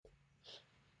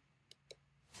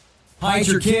Hide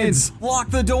your kids. Lock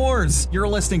the doors. You're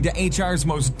listening to HR's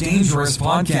most dangerous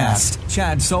podcast.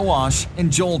 Chad Sowash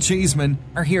and Joel Cheeseman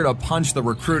are here to punch the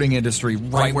recruiting industry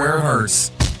right where it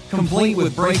hurts. Complete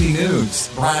with breaking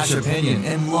news, brash opinion,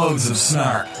 and loads of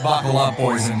snark. Buckle up,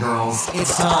 boys and girls.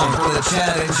 It's time for the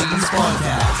Chad and Cheese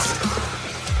Podcast.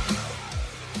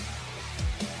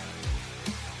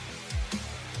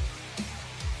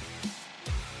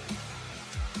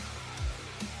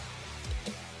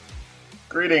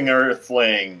 Greeting,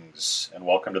 Earthlings, and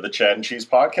welcome to the Chad and Cheese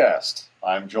Podcast.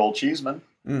 I'm Joel Cheeseman.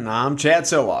 I'm Chad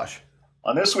Sowash.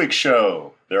 On this week's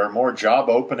show, there are more job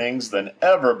openings than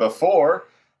ever before.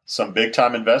 Some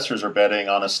big-time investors are betting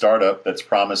on a startup that's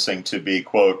promising to be,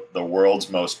 quote, the world's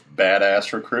most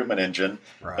badass recruitment engine,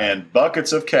 right. And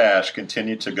buckets of cash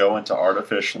continue to go into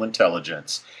artificial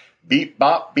intelligence. Beep,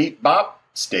 bop, beep, bop.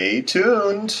 Stay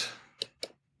tuned.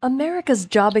 America's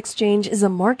Job Exchange is a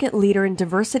market leader in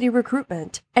diversity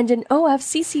recruitment and an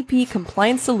OFCCP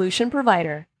compliance solution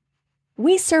provider.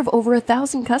 We serve over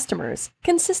 1,000 customers,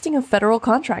 consisting of federal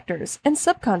contractors and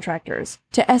subcontractors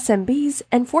to SMBs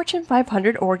and Fortune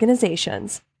 500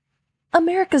 organizations.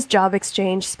 America's Job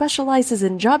Exchange specializes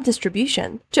in job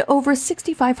distribution to over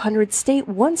 6,500 state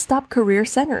one-stop career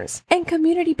centers and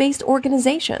community-based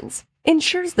organizations,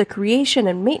 ensures the creation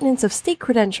and maintenance of state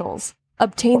credentials,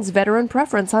 obtains veteran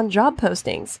preference on job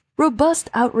postings, robust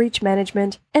outreach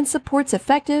management, and supports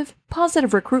effective,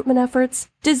 positive recruitment efforts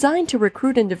designed to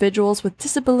recruit individuals with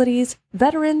disabilities,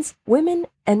 veterans, women,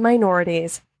 and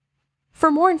minorities.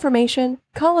 For more information,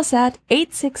 call us at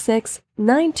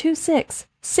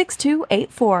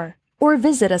 866-926-6284 or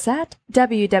visit us at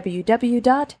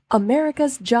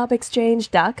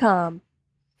www.americasjobexchange.com.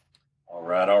 All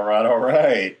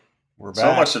right. We're back.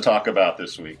 So much to talk about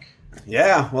this week.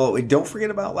 Yeah, well, don't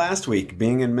forget about last week,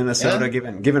 being in Minnesota,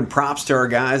 giving props to our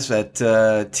guys at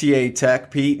TA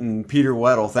Tech, Pete and Peter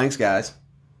Weddle. Thanks, guys.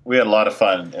 We had a lot of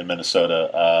fun in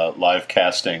Minnesota, live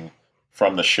casting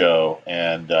from the show,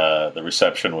 and the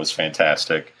reception was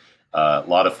fantastic. A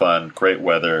lot of fun, great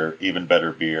weather, even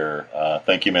better beer.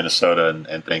 Thank you, Minnesota,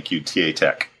 and thank you, TA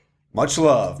Tech. Much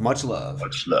love. All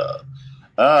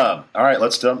right,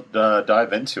 let's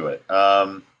dive into it.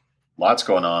 Lots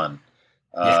going on.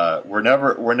 We're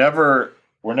never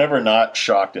not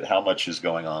shocked at how much is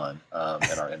going on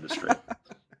in our industry.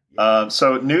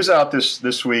 So news out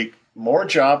this week: more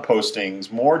job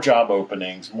postings, more job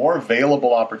openings, more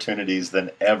available opportunities than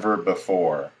ever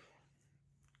before.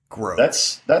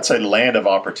 Gross. That's a land of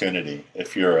opportunity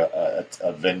if you're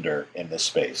a vendor in this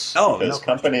space. Because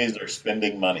companies are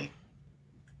spending money.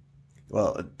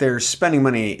 Well, they're spending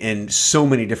money in so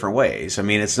many different ways. I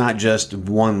mean, it's not just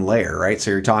one layer, right?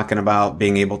 So you're talking about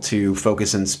being able to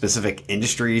focus in specific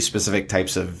industries, specific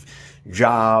types of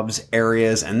jobs,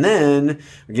 areas, and then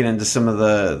we get into some of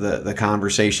the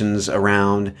conversations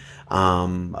around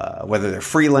whether they're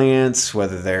freelance,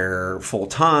 whether they're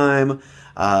full-time,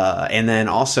 and then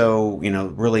also,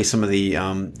 really some of the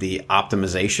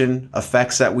optimization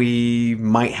effects that we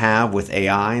might have with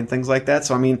AI and things like that.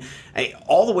 So, I mean,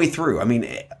 all the way through,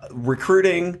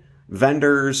 recruiting,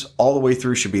 vendors, all the way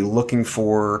through should be looking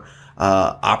for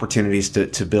opportunities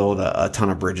to build a ton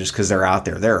of bridges because they're out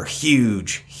there. There are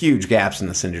huge, huge gaps in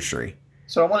this industry.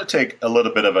 So I want to take a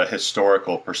little bit of a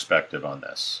historical perspective on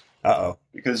this. Uh-oh.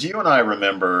 Because you and I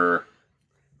remember,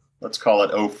 let's call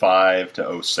it 05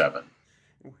 to 07.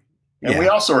 And we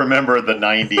also remember the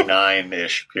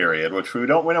 99-ish period, which we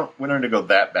don't need to go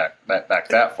that back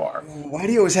that far. Why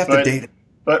do you always have to date it?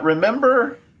 But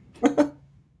remember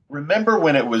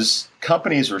when it was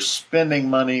companies were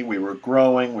spending money, we were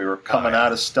growing, we were coming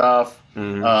out of stuff.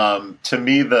 Mm-hmm. To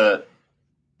me, the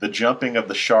jumping of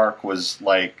the shark was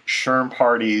like SHRM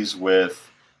parties with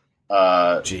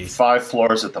 5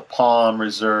 floors at the Palm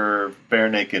Reserve, Bare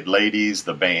Naked Ladies,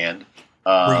 the band,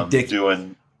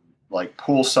 doing like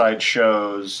poolside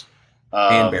shows.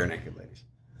 And Bare Naked Ladies.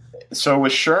 So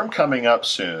with SHRM coming up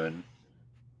soon,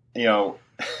 in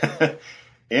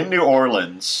New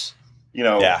Orleans,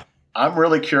 I'm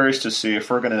really curious to see if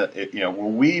we're going to,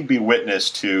 will we be witness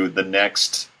to the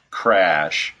next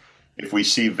crash if we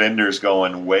see vendors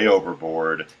going way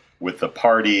overboard with the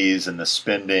parties and the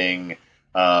spending,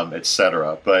 et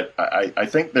cetera. But I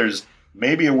think there's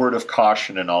maybe a word of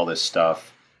caution in all this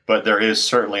stuff, but there is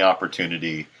certainly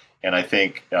opportunity. And I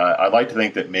think I'd like to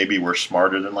think that maybe we're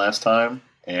smarter than last time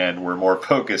and we're more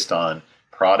focused on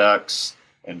products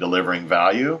and delivering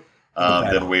value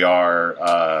than we are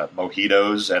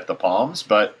mojitos at the Palms.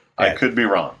 But I could be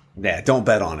wrong. Yeah, don't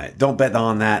bet on it. Don't bet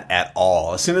on that at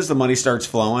all. As soon as the money starts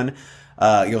flowing,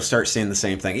 you'll start seeing the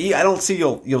same thing. I don't see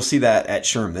you'll see that at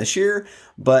SHRM this year,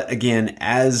 but again,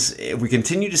 as if we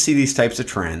continue to see these types of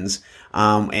trends,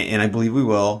 and I believe we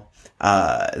will,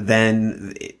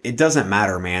 then it doesn't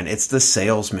matter, man. It's the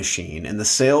sales machine, and the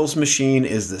sales machine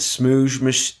is the smooze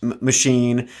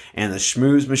machine, and the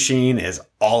schmooze machine is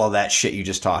all of that shit you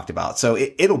just talked about. So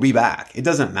it'll be back. It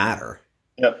doesn't matter.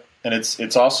 Yep, and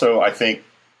it's also, I think,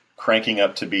 cranking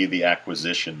up to be the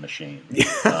acquisition machine.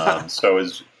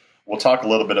 We'll talk a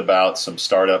little bit about some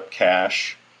startup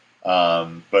cash,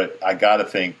 but I got to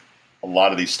think a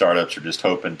lot of these startups are just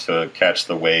hoping to catch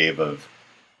the wave of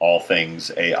all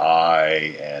things AI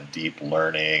and deep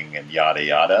learning and yada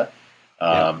yada.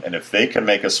 And if they can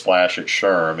make a splash at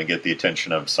SHRM and get the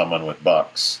attention of someone with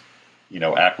bucks,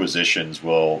 acquisitions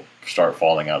will start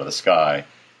falling out of the sky.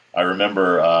 I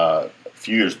remember a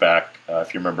few years back,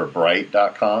 if you remember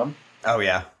Bright.com. Oh,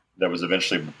 yeah. That was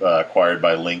eventually acquired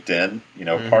by LinkedIn.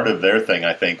 Part of their thing,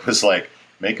 I think, was like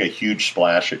make a huge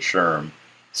splash at SHRM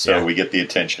so we get the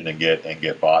attention and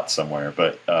get bought somewhere.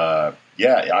 But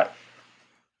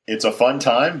it's a fun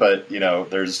time, but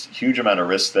there's a huge amount of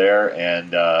risk there,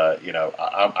 and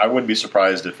I wouldn't be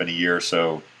surprised if in a year or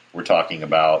so we're talking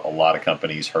about a lot of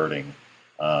companies hurting,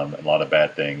 a lot of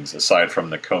bad things, aside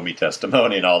from the Comey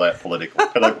testimony and all that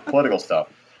political stuff.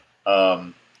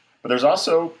 But there's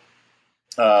also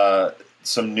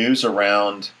some news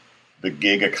around the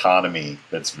gig economy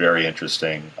that's very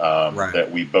interesting, that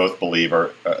we both believe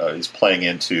is playing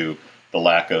into the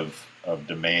lack of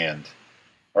demand.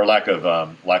 Or lack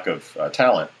of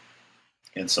talent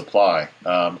in supply.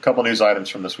 A couple news items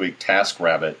from this week.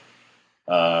 TaskRabbit,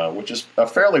 which is a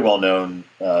fairly well-known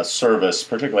service,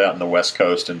 particularly out in the West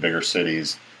Coast and bigger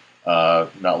cities,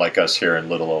 not like us here in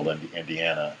little old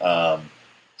Indiana.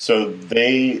 So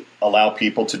they allow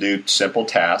people to do simple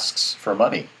tasks for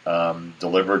money.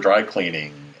 Deliver dry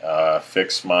cleaning,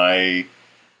 fix my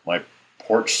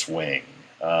porch swing,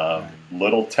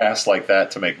 little tasks like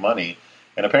that to make money.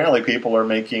 And apparently people are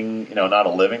making, not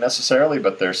a living necessarily,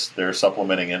 but they're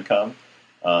supplementing income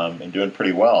and doing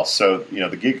pretty well. So,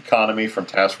 the gig economy from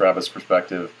TaskRabbit's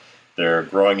perspective, they're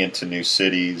growing into new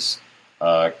cities.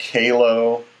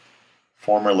 Kalo,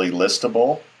 formerly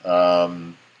Listable,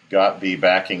 got the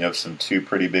backing of some two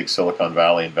pretty big Silicon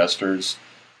Valley investors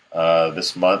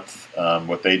this month.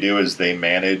 What they do is they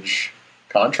manage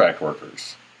contract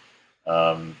workers.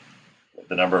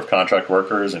 The number of contract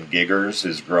workers and giggers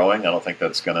is growing. I don't think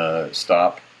that's going to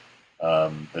stop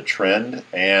the trend.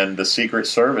 And the Secret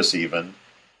Service even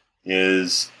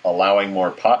is allowing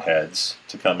more potheads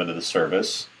to come into the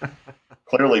service,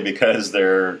 clearly because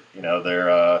they're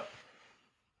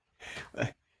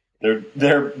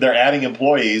adding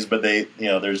employees, but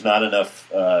there's not enough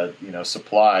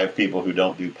supply of people who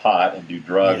don't do pot and do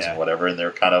drugs and whatever, and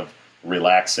they're kind of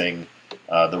relaxing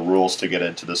the rules to get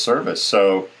into the service.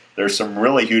 So there's some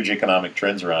really huge economic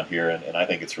trends around here, and I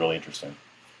think it's really interesting.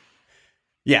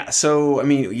 Yeah. So,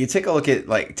 you take a look at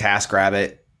like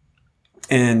TaskRabbit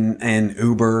and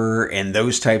Uber and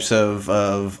those types of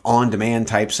on-demand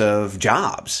types of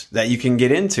jobs that you can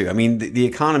get into. The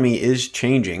economy is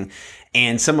changing,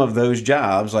 and some of those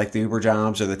jobs, like the Uber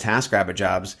jobs or the TaskRabbit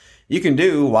jobs, you can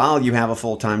do while you have a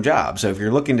full-time job. So if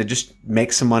you're looking to just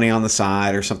make some money on the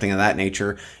side or something of that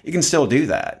nature, you can still do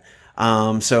that.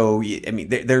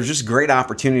 There's just great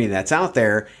opportunity that's out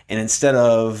there. And instead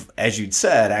of, as you'd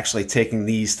said, actually taking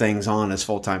these things on as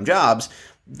full-time jobs,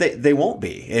 they won't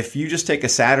be. If you just take a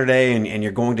Saturday and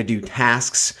you're going to do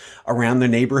tasks around the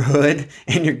neighborhood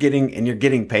and you're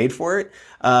getting paid for it,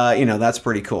 that's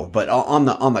pretty cool. But on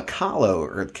the Kalo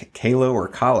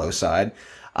side,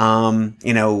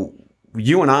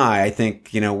 you and I think,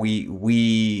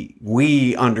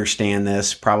 we understand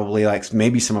this probably like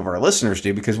maybe some of our listeners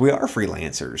do, because we are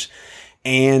freelancers.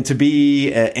 And to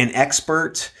be an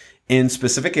expert in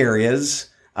specific areas,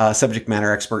 subject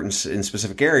matter expert in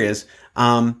specific areas,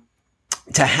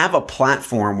 to have a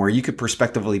platform where you could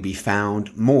prospectively be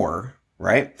found more,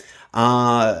 right?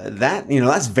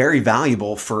 That's very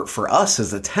valuable for us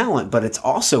as a talent, but it's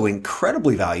also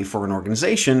incredibly valuable for an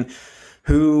organization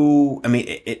who,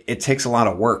 it takes a lot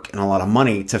of work and a lot of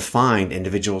money to find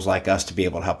individuals like us to be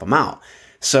able to help them out.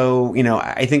 So,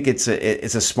 I think it's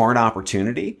a smart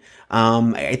opportunity.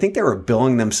 I think they were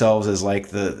billing themselves as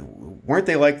like weren't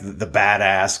they like the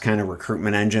badass kind of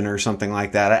recruitment engine or something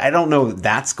like that? I don't know if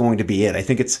that's going to be it. I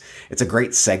think it's a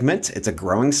great segment. It's a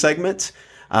growing segment.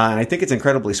 And I think it's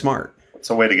incredibly smart.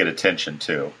 It's a way to get attention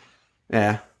too.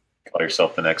 Yeah. Call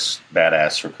yourself the next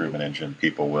badass recruitment engine.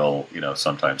 People will,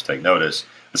 sometimes take notice.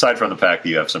 Aside from the fact that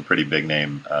you have some pretty big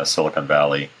name Silicon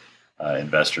Valley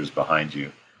investors behind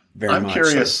you. I'm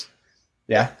curious. So.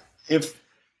 Yeah.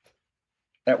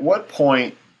 at what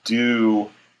point do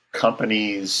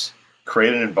companies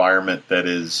create an environment that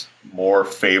is more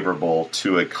favorable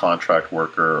to a contract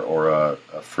worker or a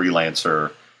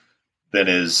freelancer than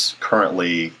is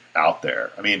currently out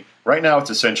there? I mean, right now it's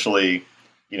essentially,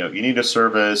 you need a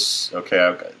service.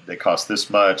 Okay, they cost this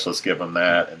much. Let's give them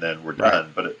that, and then we're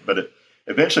done. Right. But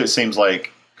eventually, it seems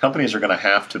like companies are going to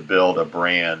have to build a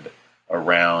brand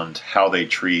around how they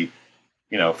treat,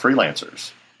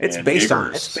 freelancers. It's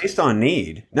based on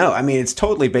need. No, I mean, it's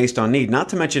totally based on need. Not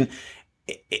to mention,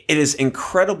 it is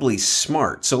incredibly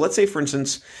smart. So let's say, for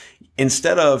instance,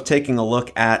 instead of taking a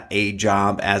look at a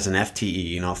job as an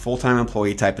FTE, a full-time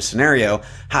employee type of scenario,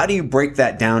 how do you break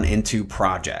that down into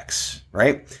projects,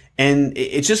 right? And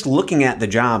it's just looking at the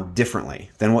job differently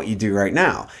than what you do right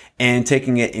now and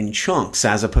taking it in chunks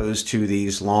as opposed to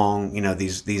these long,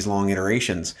 these long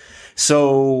iterations.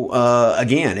 So,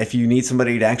 again, if you need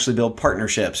somebody to actually build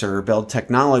partnerships or build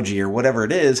technology or whatever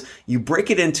it is, you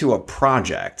break it into a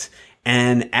project.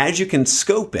 And as you can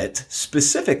scope it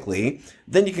specifically,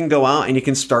 then you can go out and you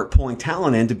can start pulling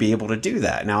talent in to be able to do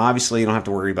that. Now, obviously, you don't have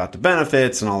to worry about the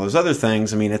benefits and all those other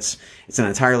things. I mean, it's an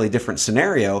entirely different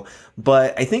scenario.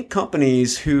 But I think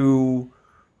companies who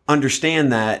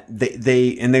understand that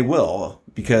they will,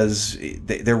 because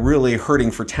they're really hurting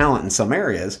for talent in some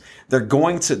areas, they're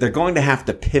going to have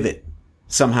to pivot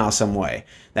somehow, some way.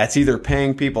 That's either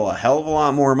paying people a hell of a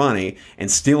lot more money and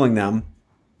stealing them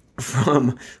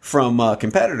from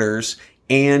competitors,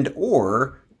 and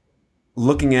or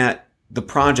looking at the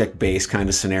project-based kind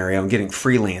of scenario and getting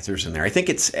freelancers in there. I think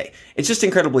it's just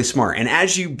incredibly smart. And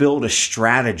as you build a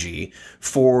strategy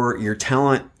for your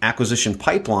talent acquisition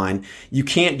pipeline, you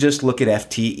can't just look at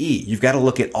FTE. You've got to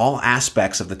look at all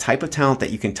aspects of the type of talent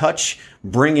that you can touch,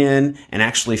 bring in, and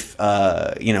actually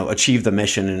achieve the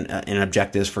mission and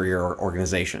objectives for your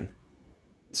organization.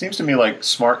 It seems to me like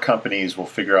smart companies will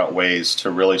figure out ways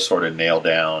to really sort of nail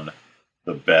down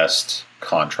the best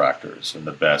contractors and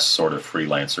the best sort of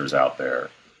freelancers out there,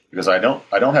 because I don't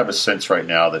have a sense right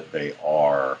now that they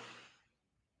are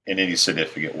in any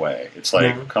significant way. It's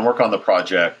like, come work on the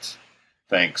project.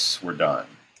 Thanks. We're done.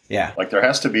 Yeah. Like there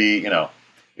has to be,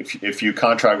 if you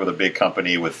contract with a big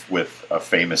company with a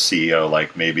famous CEO,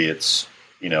 like maybe it's,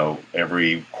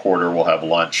 every quarter we'll have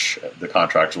lunch, the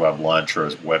contractors will have lunch or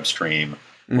a web stream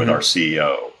with our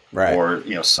CEO, right? Or,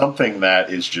 something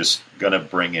that is just going to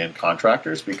bring in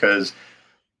contractors, because,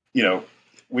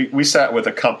 we sat with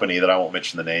a company that I won't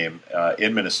mention the name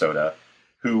in Minnesota,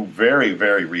 who very,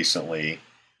 very recently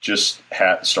just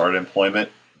started employment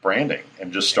branding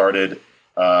and just started,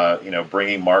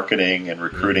 bringing marketing and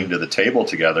recruiting to the table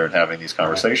together and having these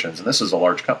conversations. Right. And this is a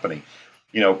large company.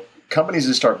 Companies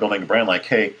that start building a brand like,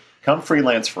 hey, come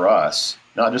freelance for us,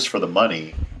 not just for the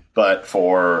money, but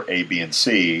for A, B, and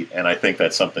C. And I think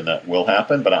that's something that will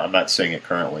happen, but I'm not seeing it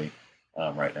currently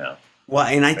right now. Well,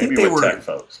 and I think they were tech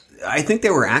folks. I think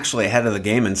they were actually ahead of the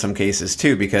game in some cases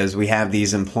too, because we have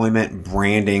these employment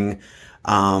branding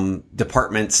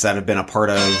departments that have been a part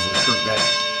of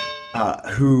recruitment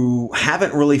who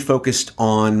haven't really focused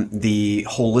on the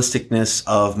holisticness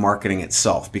of marketing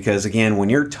itself. Because again, when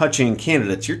you're touching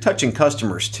candidates, you're touching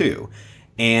customers too.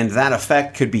 And that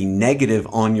effect could be negative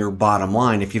on your bottom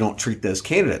line if you don't treat those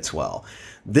candidates well.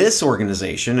 This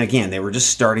organization, again, they were just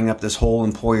starting up this whole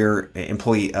employer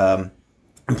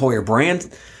brand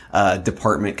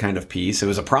department kind of piece. It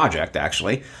was a project,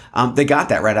 actually. They got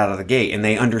that right out of the gate, and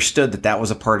they understood that was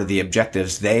a part of the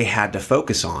objectives they had to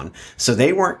focus on. So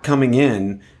they weren't coming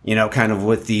in, kind of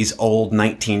with these old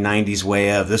 1990s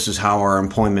way of this is how our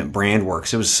employment brand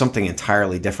works. It was something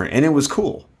entirely different, and it was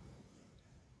cool.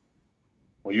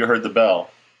 Well, you heard the bell.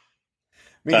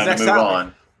 Time to move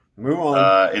on. Move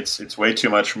on. It's way too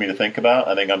much for me to think about.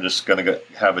 I think I'm just going to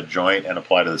have a joint and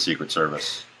apply to the Secret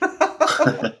Service.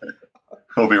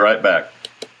 We'll be right back.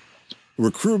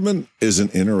 Recruitment is an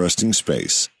interesting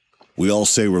space. We all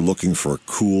say we're looking for a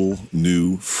cool,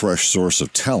 new, fresh source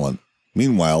of talent.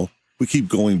 Meanwhile, we keep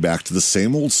going back to the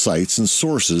same old sites and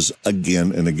sources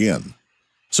again and again.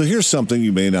 So here's something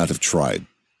you may not have tried.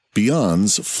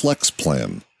 Beyond's Flex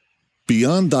Plan.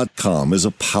 Beyond.com is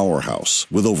a powerhouse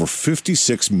with over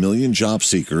 56 million job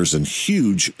seekers and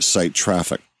huge site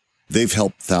traffic. They've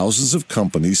helped thousands of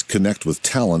companies connect with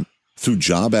talent through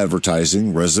job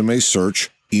advertising, resume search,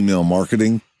 email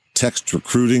marketing, text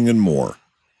recruiting, and more.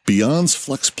 Beyond's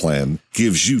Flex Plan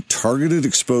gives you targeted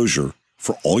exposure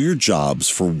for all your jobs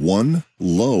for one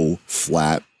low,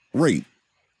 flat rate.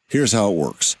 Here's how it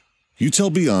works. You tell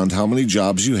Beyond how many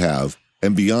jobs you have,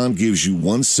 and Beyond gives you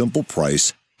one simple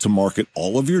price to market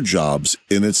all of your jobs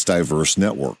in its diverse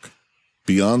network.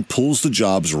 Beyond pulls the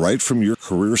jobs right from your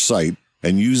career site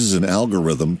and uses an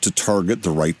algorithm to target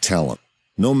the right talent.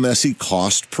 No messy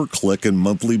cost per click and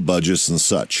monthly budgets and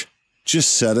such.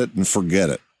 Just set it and forget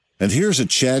it. And here's a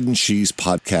Chad and Cheese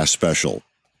podcast special.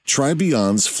 Try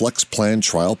Beyond's Flex Plan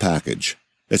trial package.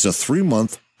 It's a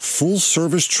 3-month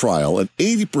full-service trial at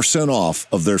 80% off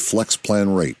of their Flex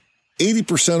Plan rate.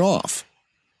 80% off.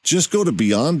 Just go to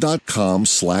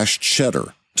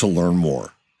beyond.com/cheddar to learn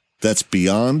more. That's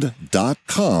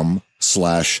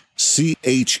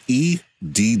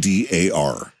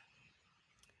beyond.com/CHEDDAR.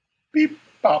 Beep,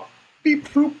 bop, beep,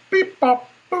 boop, beep,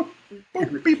 bop. Boop,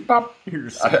 boop, beep, bop. You're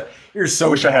so I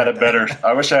wish I had a better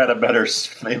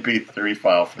MP3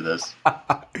 file for this. We're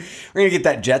gonna get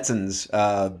that Jetsons.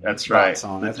 That's right.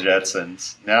 Song. The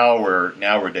Jetsons. Now we're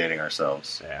dating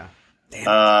ourselves. Yeah.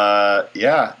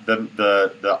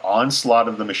 The onslaught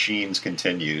of the machines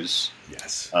continues.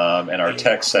 Yes. And our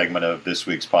tech segment of this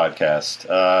week's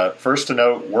podcast. First to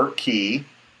note, Workey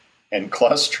and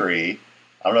Clustree.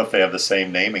 I don't know if they have the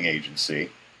same naming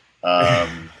agency.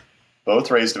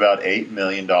 Both raised about $8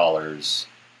 million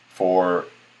for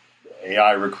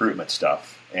AI recruitment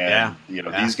stuff. And,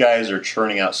 these guys are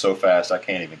churning out so fast, I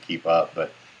can't even keep up.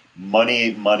 But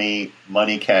money,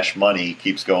 cash money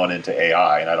keeps going into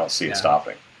AI, and I don't see it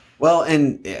stopping. Well,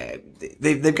 and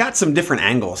they've got some different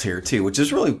angles here, too, which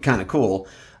is really kind of cool.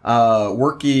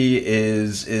 Workey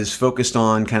is focused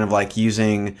on kind of like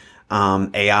using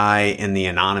AI in the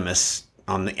anonymous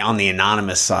on the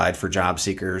anonymous side for job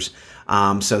seekers.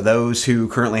 So those who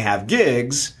currently have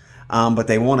gigs, but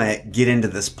they want to get into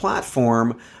this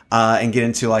platform and get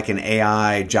into like an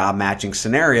AI job matching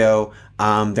scenario,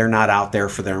 they're not out there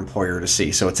for their employer to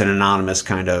see. So it's an anonymous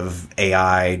kind of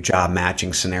AI job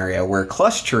matching scenario where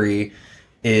Clustree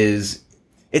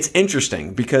it's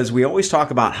interesting because we always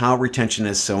talk about how retention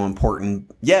is so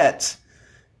important, yet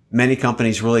many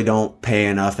companies really don't pay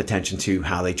enough attention to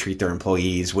how they treat their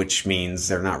employees, which means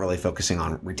they're not really focusing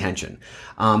on retention.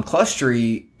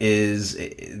 Clustree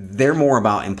they're more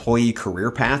about employee career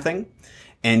pathing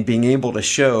and being able to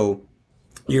show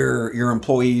your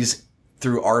employees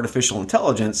through artificial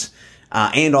intelligence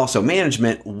and also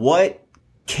management what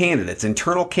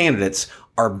internal candidates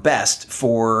are best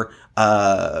for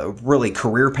really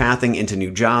career pathing into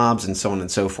new jobs and so on and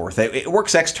so forth. It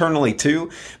works externally too,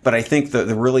 but I think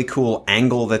the really cool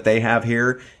angle that they have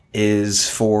here is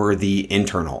for the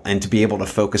internal and to be able to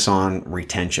focus on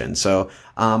retention. So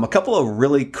a couple of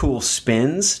really cool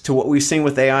spins to what we've seen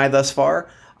with AI thus far.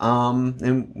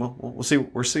 And we'll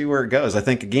see where it goes. I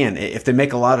think, again, if they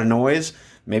make a lot of noise,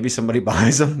 maybe somebody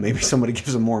buys them, maybe somebody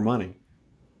gives them more money.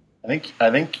 I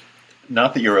think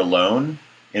not that you're alone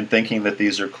in thinking that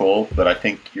these are cool, but I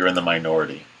think you're in the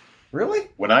minority. Really?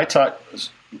 When I talk,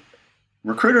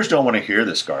 recruiters don't want to hear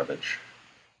this garbage.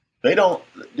 They don't,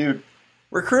 dude.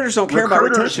 Recruiters don't care about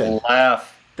retention.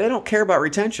 Laugh. They don't care about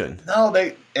retention. No,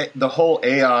 the whole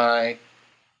AI,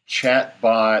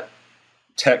 chatbot,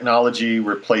 technology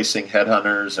replacing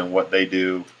headhunters and what they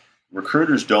do,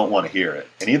 recruiters don't want to hear it.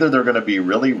 And either they're going to be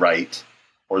really right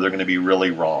or they're going to be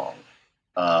really wrong.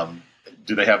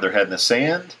 Do they have their head in the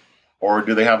sand? Or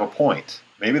do they have a point?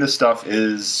 Maybe the stuff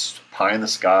is pie in the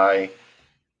sky,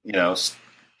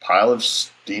 pile of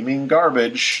steaming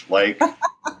garbage, like,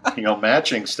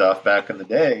 matching stuff back in the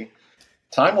day.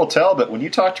 Time will tell, but when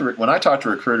I talk to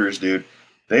recruiters, dude,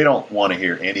 they don't want to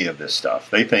hear any of this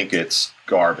stuff. They think it's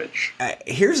garbage.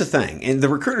 Here's the thing. And the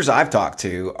recruiters I've talked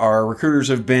to are recruiters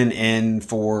who've been in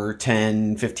for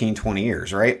 10, 15, 20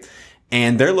 years, right?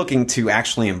 And they're looking to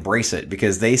actually embrace it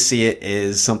because they see it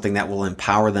as something that will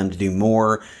empower them to do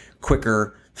more,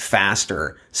 quicker,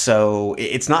 faster. So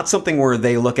it's not something where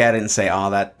they look at it and say, oh,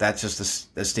 that's just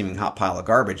a steaming hot pile of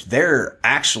garbage. They're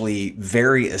actually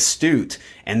very astute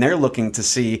and they're looking to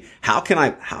see how can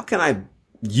I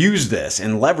use this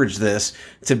and leverage this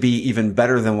to be even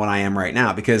better than what I am right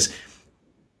now? Because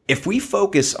if we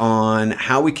focus on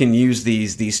how we can use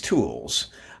these tools,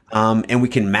 and we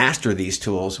can master these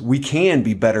tools, we can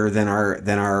be better than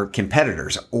our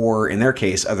competitors, or in their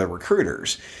case, other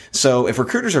recruiters. So if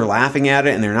recruiters are laughing at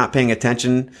it and they're not paying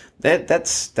attention,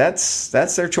 that's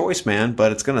their choice, man.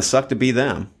 But it's going to suck to be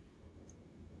them.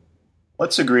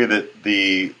 Let's agree that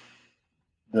the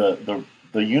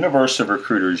universe of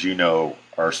recruiters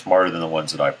are smarter than the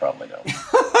ones that I probably know.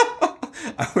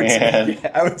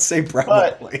 I would say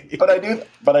probably.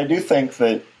 But I do think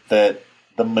that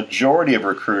the majority of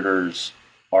recruiters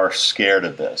are scared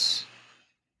of this.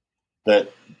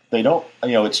 That they don't,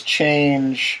 it's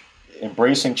change.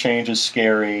 Embracing change is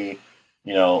scary.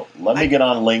 Let me get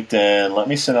on LinkedIn. Let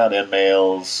me send out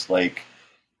emails. Like,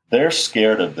 they're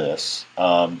scared of this.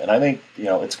 And I think,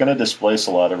 it's going to displace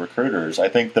a lot of recruiters. I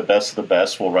think the best of the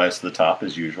best will rise to the top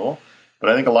as usual. But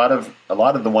I think a lot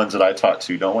of the ones that I talk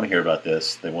to don't want to hear about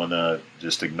this. They want to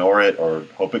just ignore it or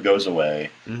hope it goes away,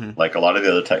 like a lot of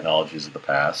the other technologies of the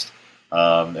past.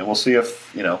 And we'll see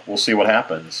we'll see what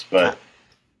happens. But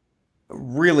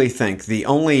really think the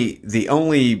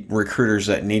only recruiters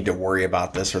that need to worry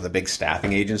about this are the big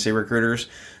staffing agency recruiters,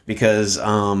 because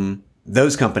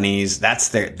those companies,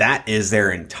 that is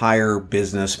their entire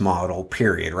business model,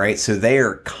 period, right? So they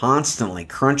are constantly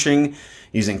crunching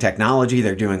using technology.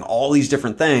 They're doing all these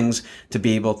different things to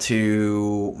be able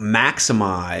to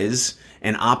maximize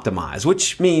and optimize,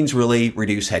 which means really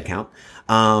reduce headcount.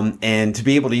 And to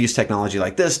be able to use technology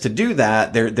like this to do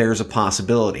that, there's a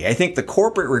possibility. I think the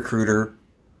corporate recruiter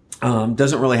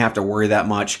doesn't really have to worry that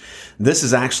much. This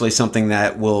is actually something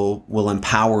that will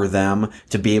empower them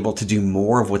to be able to do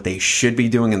more of what they should be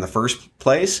doing in the first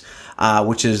place,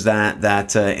 which is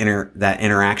that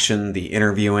interaction, the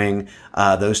interviewing,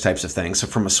 those types of things. So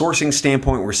from a sourcing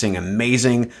standpoint, we're seeing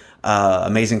amazing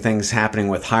things happening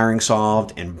with Hiring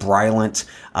Solved and Brylant.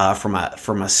 From a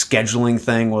scheduling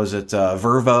thing,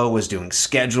 Vervo was doing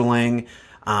scheduling.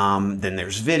 Then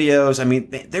there's videos. I mean,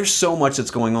 there's so much that's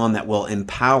going on that will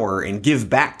empower and give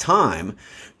back time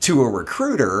to a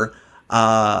recruiter.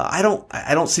 I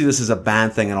don't see this as a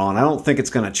bad thing at all. And I don't think it's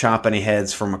going to chop any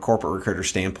heads from a corporate recruiter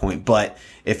standpoint. But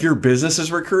if your business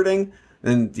is recruiting,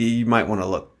 then you might want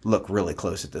to look really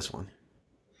close at this one.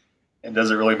 And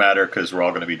does it really matter? Because we're all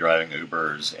going to be driving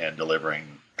Ubers and delivering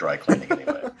dry cleaning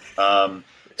anyway.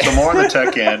 So more on the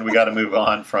tech end, we got to move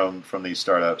on from these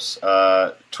startups.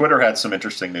 Twitter had some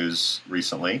interesting news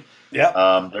recently.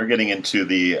 Yeah, they're getting into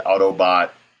the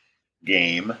Autobot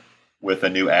game with a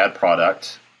new ad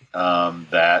product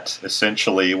that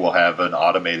essentially will have an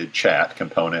automated chat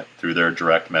component through their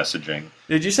direct messaging.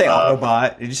 Did you say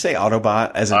Autobot? Did you say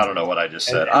Autobot? As in, I don't know what I just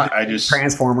said. I just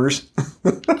Transformers.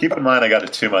 Keep in mind, I got a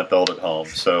 2-month-old at home,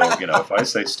 so if I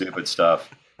say stupid stuff,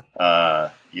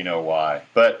 you know why.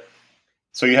 But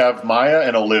so you have Maya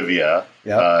and Olivia,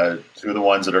 two of the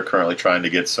ones that are currently trying to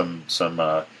get some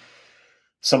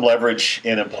leverage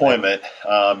in employment,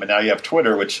 and now you have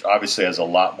Twitter, which obviously has a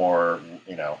lot more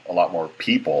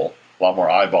people, a lot more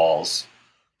eyeballs.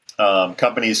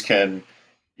 Companies can,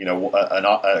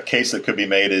 a case that could be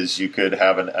made is you could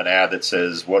have an ad that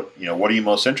says, what are you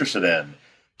most interested in?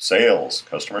 Sales,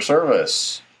 customer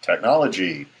service,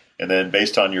 technology, and then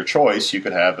based on your choice, you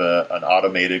could have an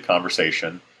automated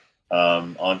conversation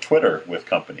on Twitter with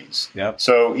companies. Yep.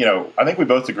 So, I think we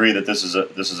both agree that this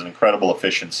is an incredible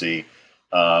efficiency,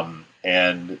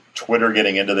 and Twitter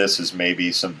getting into this is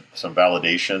maybe some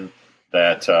validation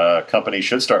that companies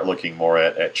should start looking more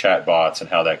at chatbots and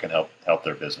how that can help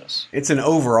their business. It's an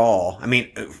overall,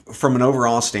 from an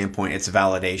overall standpoint, it's a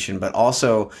validation, but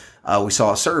also we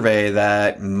saw a survey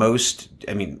that most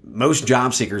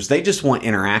job seekers, they just want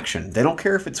interaction. They don't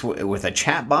care if it's with a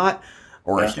chatbot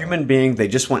or a human being, they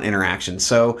just want interaction.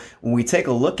 So when we take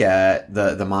a look at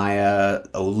the Maya,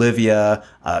 Olivia,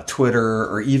 Twitter,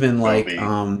 or even like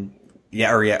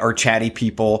or chatty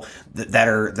people that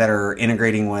are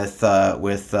integrating with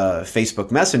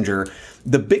Facebook Messenger,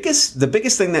 the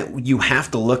biggest thing that you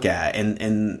have to look at,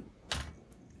 and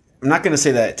I'm not going to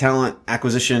say that talent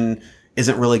acquisition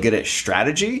isn't really good at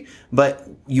strategy, but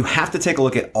you have to take a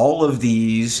look at all of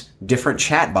these different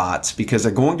chatbots because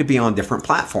they're going to be on different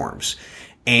platforms.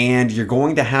 And you're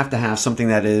going to have something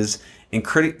that is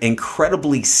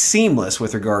incredibly seamless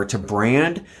with regard to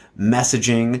brand,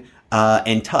 messaging,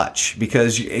 and touch.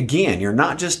 Because, again, you're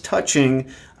not just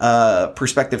touching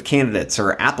prospective candidates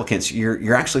or applicants,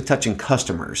 you're actually touching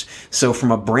customers. So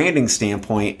from a branding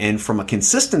standpoint and from a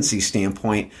consistency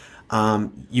standpoint,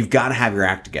 you've got to have your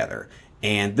act together.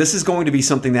 And this is going to be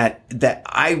something that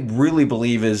I really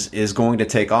believe is going to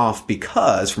take off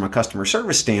because from a customer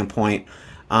service standpoint,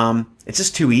 it's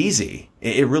just too easy.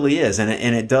 It really is. And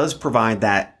it does provide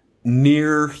that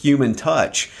near human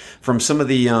touch from some of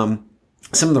the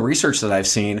research that I've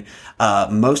seen.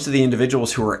 Most of the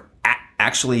individuals who are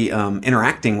actually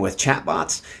interacting with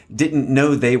chatbots didn't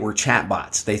know they were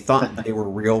chatbots. They thought they were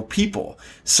real people.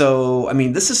 So,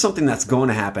 this is something that's going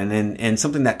to happen and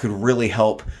something that could really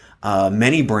help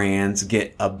many brands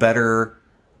get a better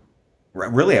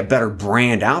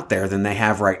brand out there than they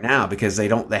have right now because they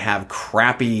have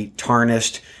crappy,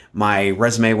 tarnished, my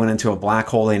resume went into a black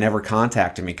hole, they never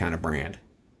contacted me kind of brand.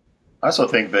 I also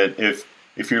think that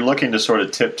if you're looking to sort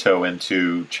of tiptoe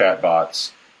into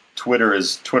chatbots,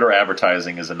 Twitter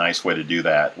advertising is a nice way to do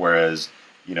that. Whereas,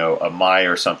 a My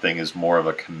or something is more of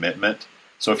a commitment.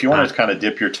 So if you want to kind of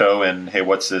dip your toe in, hey,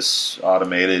 what's this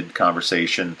automated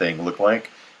conversation thing look like?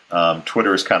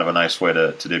 Twitter is kind of a nice way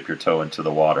to dip your toe into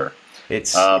the water.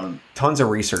 It's tons of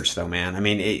research, though, man. I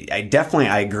mean,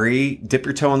 I agree, dip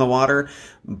your toe in the water,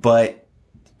 but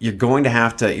you're going to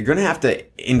have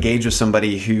to engage with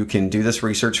somebody who can do this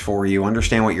research for you,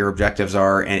 understand what your objectives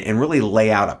are, and really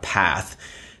lay out a path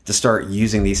to start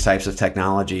using these types of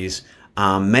technologies.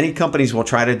 Many companies will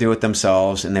try to do it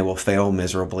themselves and they will fail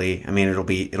miserably. I mean, it'll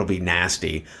be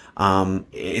nasty.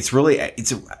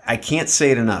 I can't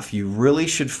say it enough. You really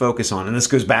should focus on, and this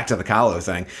goes back to the Kalo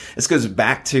thing. This goes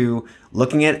back to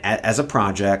looking at as a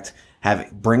project,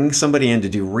 bringing somebody in to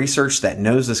do research that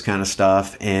knows this kind of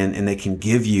stuff, and they can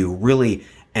give you really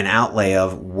an outlay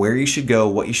of where you should go,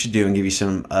 what you should do, and give you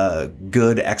some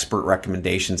good expert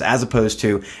recommendations, as opposed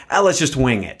to, let's just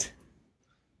wing it.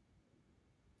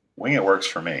 Wing it works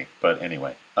for me, but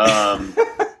anyway.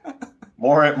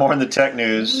 More in the tech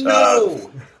news.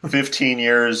 No! 15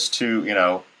 years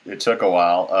it took a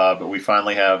while, but we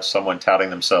finally have someone touting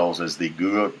themselves as the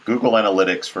Google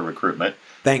Analytics for recruitment.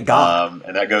 Thank God.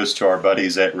 And that goes to our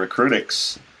buddies at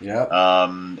Recruitics,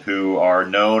 who are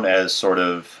known as sort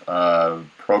of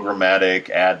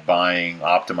programmatic ad buying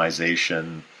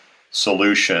optimization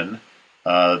solution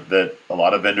that a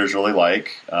lot of vendors really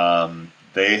like.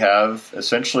 They have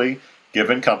essentially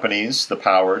given companies the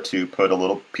power to put a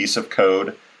little piece of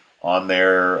code on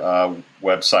their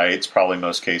websites, probably in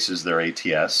most cases their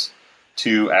ATS,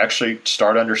 to actually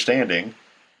start understanding,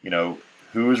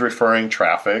 who's referring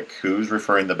traffic, who's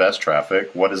referring the best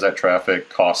traffic, what is that traffic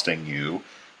costing you,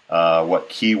 what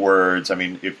keywords. I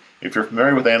mean, if you're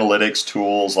familiar with analytics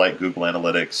tools like Google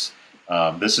Analytics,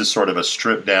 this is sort of a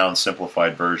stripped down,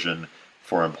 simplified version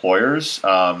for employers.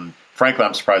 Frankly,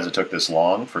 I'm surprised it took this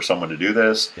long for someone to do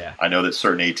this. Yeah. I know that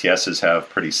certain ATSs have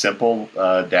pretty simple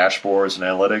dashboards and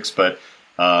analytics, but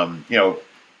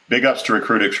big ups to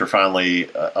Recruitics for finally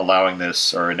allowing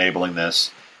this or enabling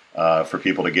this for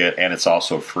people to get, and it's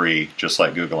also free, just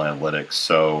like Google Analytics.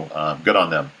 So good on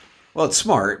them. Well, it's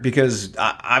smart because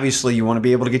obviously you want to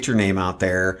be able to get your name out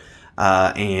there.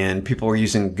 And people were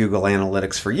using Google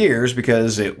Analytics for years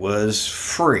because it was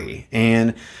free.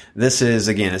 And this is,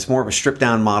 again, it's more of a stripped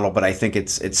down model, but I think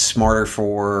it's smarter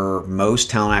for most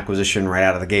talent acquisition right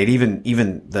out of the gate, even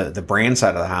the brand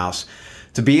side of the house,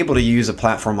 to be able to use a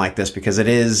platform like this because it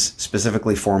is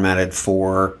specifically formatted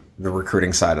for the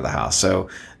recruiting side of the house. So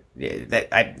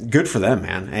good for them,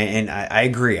 man. And I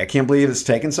agree. I can't believe it's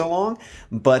taken so long,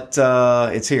 but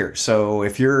it's here. So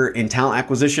if you're in talent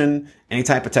acquisition, any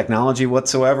type of technology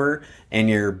whatsoever, and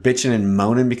you're bitching and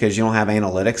moaning because you don't have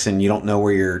analytics and you don't know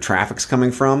where your traffic's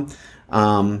coming from,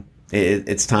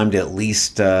 it's time to at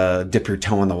least dip your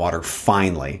toe in the water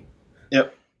finally.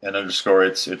 Yep. And underscore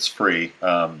it's free.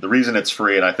 The reason it's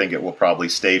free, and I think it will probably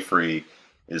stay free,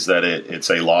 is that it's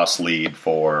a lost lead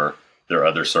for their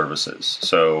other services.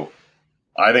 So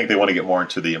I think they want to get more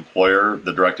into the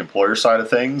direct employer side of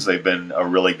things. They've been a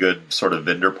really good sort of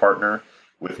vendor partner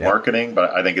with marketing,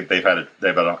 but I think they've had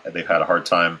a hard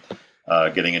time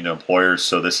getting into employers.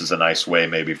 So this is a nice way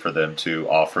maybe for them to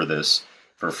offer this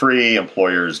for free.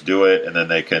 Employers do it, and then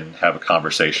they can have a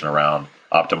conversation around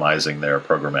optimizing their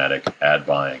programmatic ad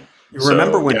buying.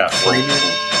 Remember when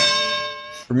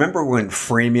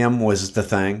freemium was the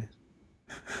thing?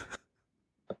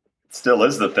 Still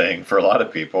is the thing for a lot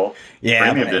of people. Yeah,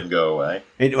 premium didn't go away.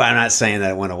 I'm not saying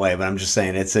that it went away, but I'm just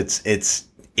saying it's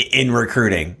in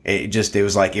recruiting.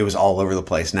 It was all over the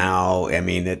place. Now, I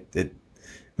mean, it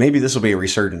maybe this will be a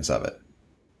resurgence of it.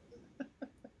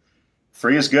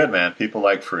 Free is good, man. People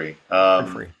like free.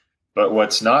 Free. But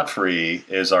what's not free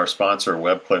is our sponsor,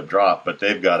 WebClip Drop. But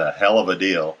they've got a hell of a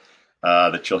deal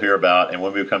that you'll hear about. And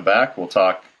when we come back, we'll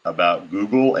talk about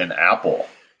Google and Apple.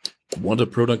 Want a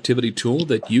productivity tool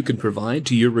that you can provide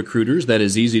to your recruiters that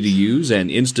is easy to use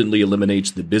and instantly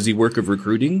eliminates the busy work of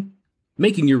recruiting,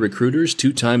 making your recruiters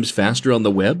 2 times faster on the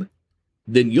web?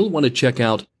 Then you'll want to check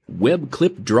out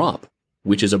WebClip Drop,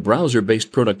 which is a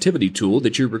browser-based productivity tool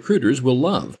that your recruiters will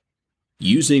love.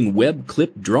 Using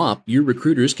WebClip Drop, your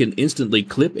recruiters can instantly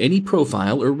clip any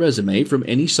profile or resume from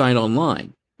any site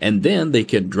online, and then they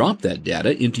can drop that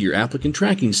data into your applicant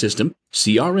tracking system,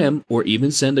 CRM, or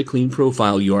even send a clean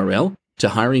profile URL to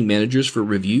hiring managers for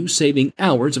review, saving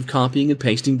hours of copying and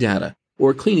pasting data,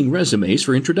 or cleaning resumes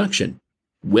for introduction.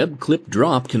 WebClip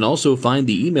Drop can also find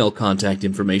the email contact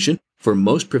information for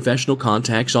most professional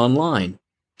contacts online,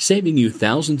 saving you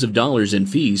thousands of dollars in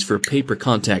fees for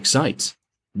pay-per-contact sites.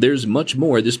 There's much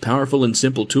more this powerful and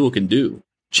simple tool can do.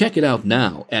 Check it out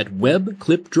now at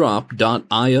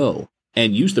webclipdrop.io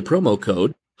and use the promo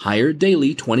code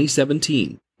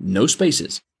HireDaily2017. No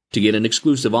spaces. to get an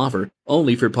exclusive offer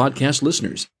only for podcast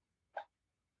listeners.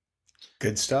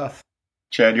 Good stuff.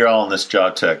 Chad, you're all in this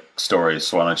job tech story,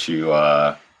 so why don't you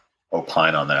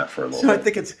opine on that for a little bit? I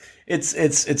think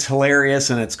it's hilarious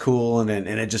and it's cool and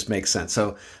it just makes sense.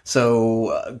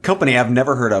 So company I've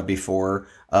never heard of before,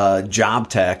 Job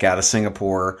Tech out of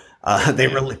Singapore.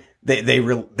 They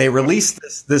released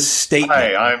this statement.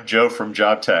 Hi, I'm Joe from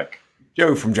Job Tech.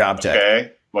 Joe from Job Tech.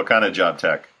 Okay, what kind of Job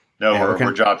Tech? No,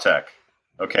 we're Job Tech.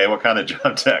 Okay, what kind of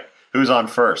Job Tech? Who's on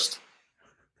first?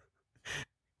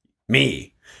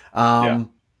 Me.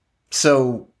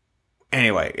 So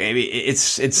anyway, it's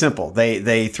simple.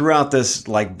 They threw out this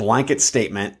like blanket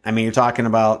statement. I mean, you're talking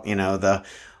about, the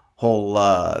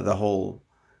whole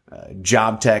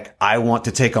Job Tech. I want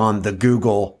to take on the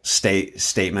Google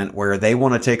statement where they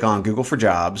want to take on Google for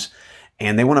Jobs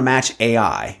and they want to match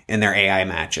AI in their AI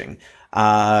matching.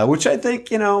 Which I think,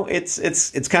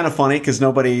 it's kind of funny because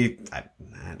nobody,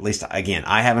 at least again,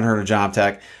 I haven't heard of Job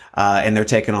Tech. And they're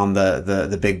taking on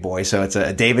the big boy. So it's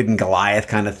a David and Goliath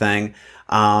kind of thing.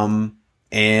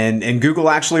 And Google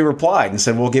actually replied and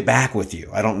said, we'll get back with you.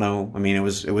 I don't know. I mean, it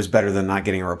was better than not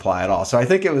getting a reply at all. So I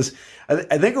think it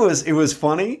was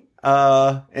funny.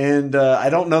 And I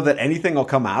don't know that anything will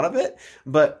come out of it,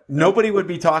 but nobody would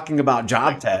be talking about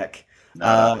Job Tech.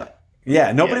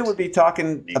 Nobody would be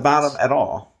talking about them at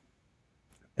all.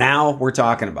 Now we're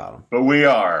talking about them. But we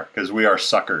are, because we are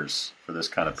suckers for this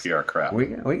kind of PR crap.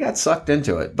 We got sucked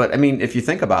into it. But I mean, if you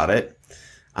think about it,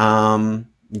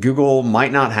 Google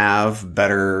might not have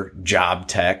better job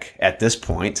tech at this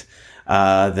point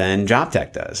than Job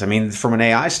Tech does. I mean, from an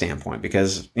AI standpoint,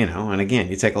 because, and again,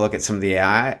 you take a look at some of the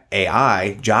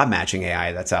AI job matching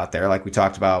AI that's out there, like we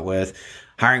talked about with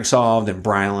Hiring Solved and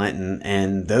Brilliant,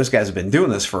 and those guys have been doing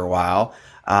this for a while.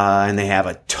 And they have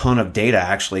a ton of data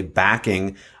actually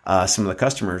backing some of the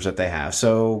customers that they have.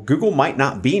 So Google might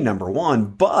not be number one,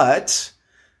 but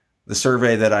the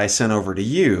survey that I sent over to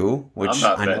you, which I'm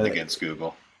not betting against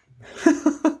Google.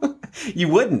 You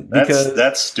wouldn't, because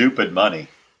that's stupid money.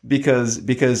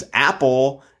 Because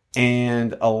Apple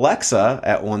and Alexa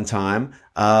at one time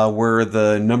were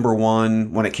the number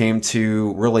one when it came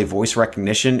to really voice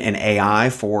recognition and AI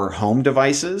for home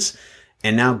devices.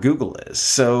 And now Google is.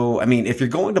 So, I mean, if you're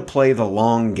going to play the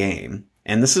long game,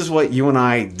 and this is what you and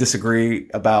I disagree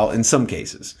about in some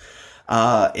cases,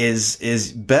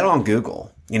 is bet on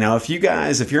Google. If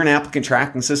you're an applicant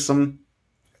tracking system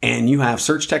and you have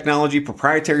search technology,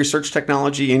 proprietary search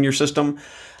technology in your system,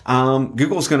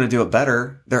 Google's going to do it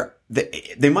better.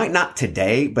 They might not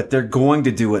today, but they're going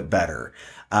to do it better.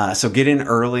 So get in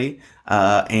early.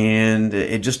 And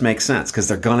it just makes sense because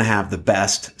they're going to have the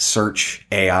best search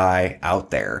AI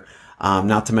out there.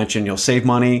 Not to mention you'll save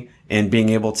money in being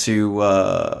able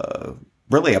to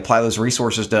really apply those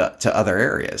resources to other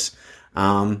areas.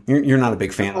 You're not a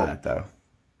big fan of that, though.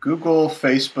 Google,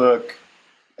 Facebook,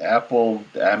 Apple,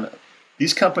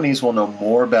 these companies will know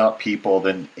more about people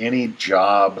than any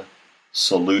job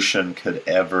solution could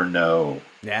ever know.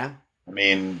 Yeah. I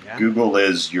mean, Google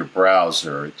is your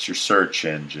browser. It's your search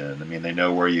engine. I mean, they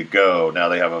know where you go. Now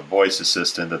they have a voice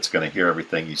assistant that's going to hear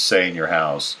everything you say in your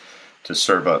house to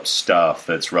serve up stuff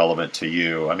that's relevant to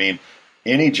you. I mean,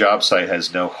 any job site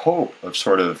has no hope of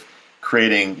sort of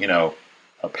creating,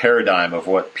 a paradigm of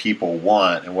what people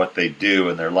want and what they do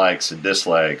and their likes and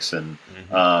dislikes. And,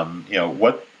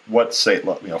 what say,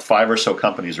 5 or so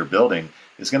companies are building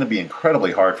is going to be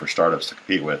incredibly hard for startups to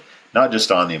compete with. Not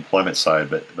just on the employment side,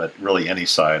 but really any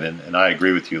side. And I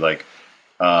agree with you. Like,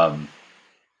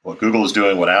 what Google is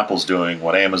doing, what Apple's doing,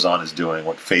 what Amazon is doing,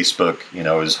 what Facebook,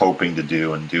 is hoping to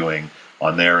do and doing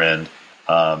on their end,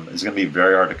 is going to be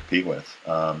very hard to compete with.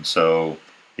 So,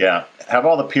 have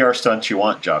all the PR stunts you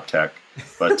want, Job Tech,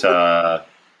 but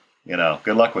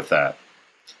good luck with that.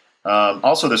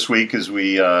 Also, this week, as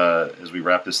we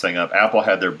wrap this thing up, Apple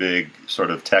had their big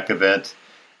sort of tech event.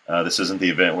 This isn't the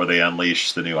event where they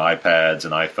unleash the new iPads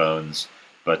and iPhones,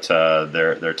 but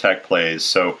their tech plays.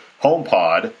 So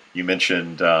HomePod, you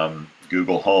mentioned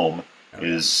Google Home,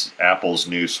 is Apple's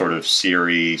new sort of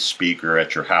Siri speaker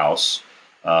at your house.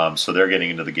 So they're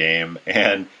getting into the game.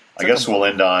 And I guess we'll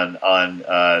end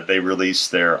on they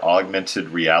released their augmented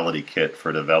reality kit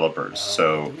for developers.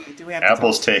 So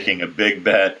Apple's taking a big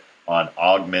bet on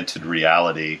augmented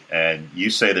reality. And you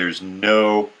say there's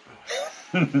no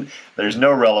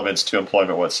relevance to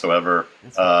employment whatsoever.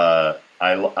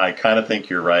 I kind of think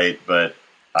you're right, but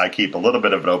I keep a little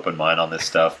bit of an open mind on this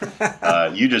stuff.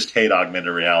 You just hate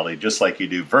augmented reality, just like you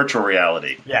do virtual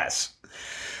reality. Yes,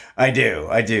 I do.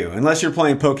 Unless you're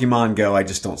playing Pokemon Go, I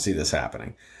just don't see this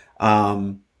happening.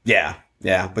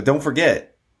 But don't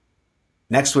forget,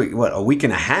 next week, a week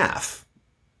and a half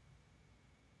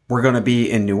we're going to be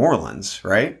in New Orleans,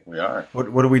 right? We are.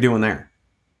 What are we doing there?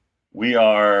 We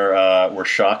are, we're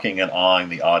shocking and awing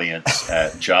the audience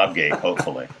at JobGate,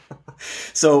 hopefully.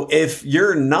 So if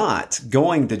you're not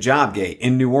going to JobGate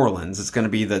in New Orleans, it's going to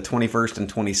be the 21st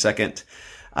and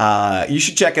 22nd. You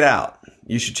should check it out.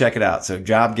 So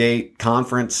JobGate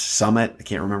Conference Summit, I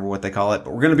can't remember what they call it,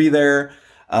 but we're going to be there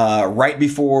right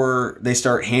before they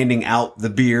start handing out the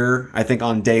beer. I think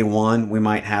on day one, we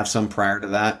might have some prior to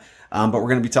that. But we're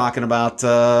going to be talking about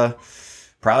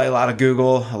probably a lot of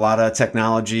Google, a lot of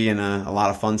technology, and a lot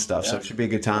of fun stuff. Yeah. So it should be a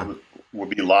good time. We'll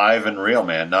be live and real,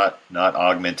 man, not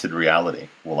augmented reality.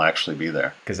 We'll actually be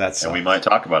there. And we might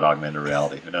talk about augmented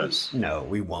reality. Who knows? No,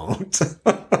 we won't.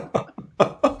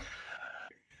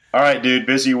 All right, dude.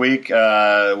 Busy week.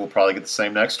 We'll probably get the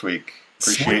same next week.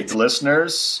 Appreciate the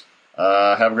listeners.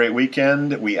 Have a great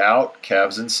weekend. We out.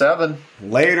 Cavs in 7.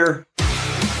 Later.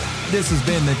 This has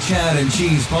been the Chad and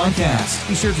Cheese Podcast.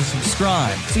 Be sure to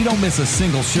subscribe so you don't miss a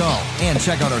single show. And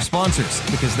check out our sponsors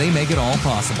because they make it all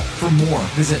possible. For more,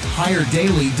 visit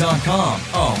HireDaily.com.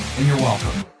 Oh, and you're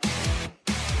welcome.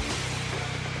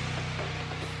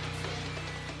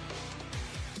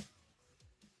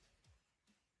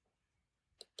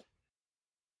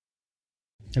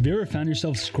 Have you ever found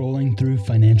yourself scrolling through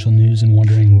financial news and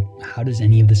wondering, how does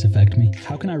any of this affect me?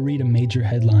 How can I read a major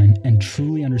headline and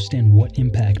truly understand what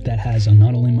impact that has on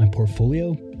not only my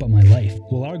portfolio, but my life?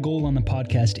 Well, our goal on the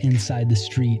podcast Inside the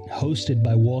Street, hosted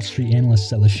by Wall Street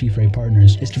analysts at Le Chiffre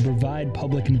Partners, is to provide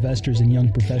public investors and young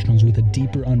professionals with a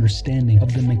deeper understanding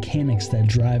of the mechanics that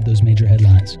drive those major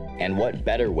headlines. And what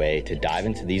better way to dive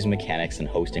into these mechanics than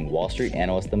hosting Wall Street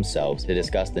analysts themselves to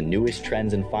discuss the newest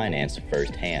trends in finance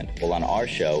firsthand? Well, on our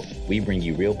show, we bring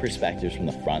you real perspectives from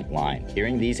the front line.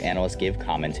 Hearing these analysts give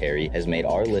commentary has made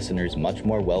our listeners much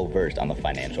more well-versed on the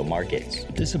financial markets.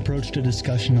 This approach to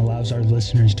discussion allows our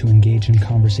listeners to engage in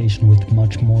conversation with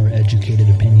much more educated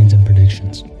opinions and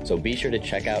predictions. So be sure to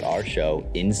check out our show,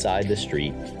 Inside the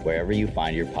Street, wherever you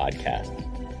find your podcasts.